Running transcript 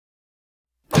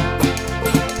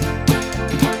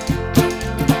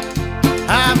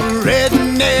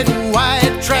redneck,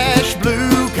 white trash,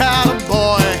 blue collar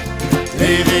boy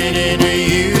living in the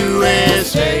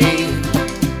USA.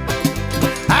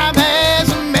 I'm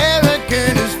as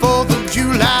American as 4th of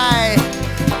July,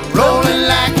 rolling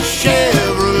like a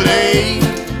Chevrolet.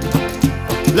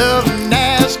 Love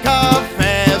NASCAR,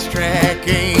 fast track,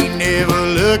 ain't never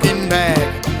looking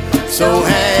back. So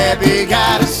happy,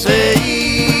 gotta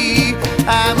say,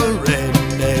 I'm a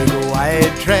redneck,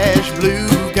 white trash, blue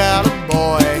collar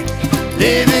boy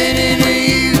living in the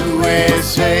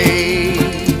USA.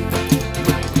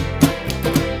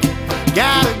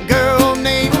 Got a girl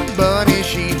named Bunny,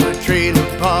 she's my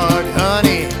trailer park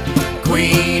honey,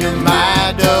 queen of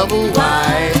my double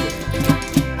wide.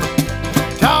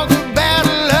 Talk about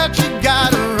luck, she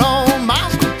got her own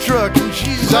monster truck and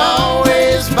she's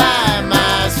always by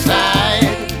my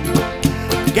side.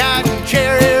 Got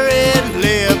cherry red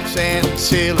lips and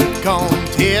silicone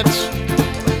tits,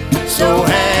 so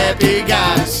happy,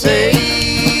 gotta say,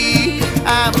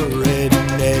 I'm a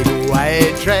redneck,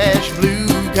 white trash, blue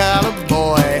collar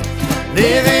boy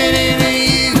living in the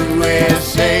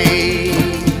USA.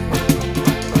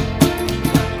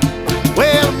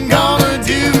 Well, I'm gonna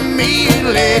do me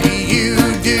and let you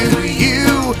do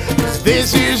you, 'cause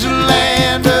this is the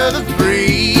land of the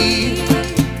free.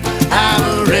 I'm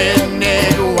a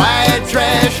redneck, white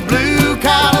trash, blue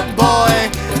collar boy,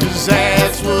 'cause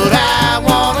that's what I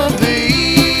wanna be.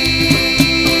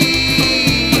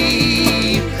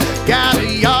 Got a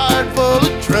yard full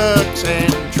of trucks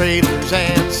and trailers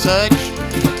and such,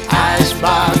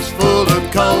 icebox full of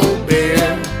cold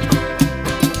beer.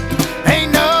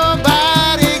 Ain't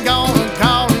nobody gonna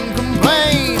call and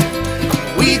complain,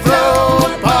 we throw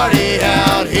a party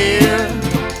out here,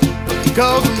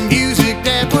 'cause the music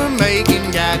that we're making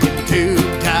got your tube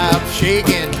top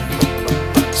shaking.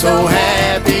 So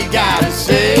happy, gotta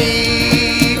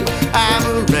say, I'm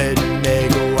a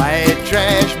redneck, white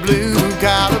trash, blue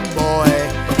collar boy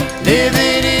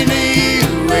living in the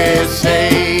USA.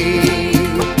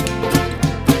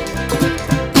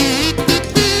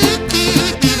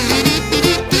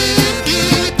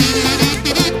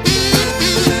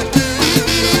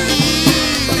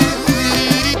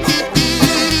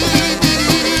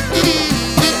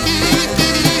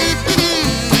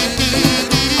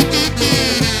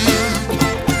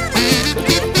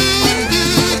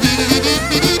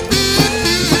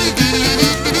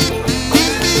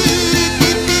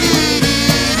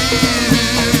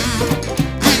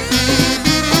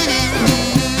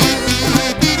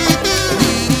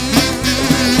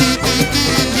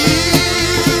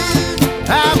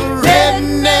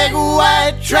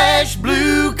 Trash,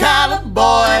 blue collar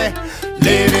boy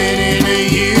living in the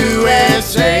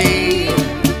USA.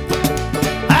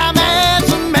 I'm as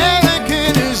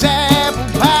American as apple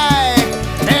pie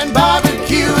and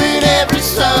barbecuing every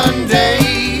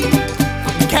Sunday.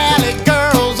 Cali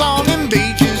girls on them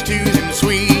beaches to them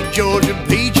sweet Georgia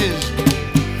peaches.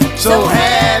 So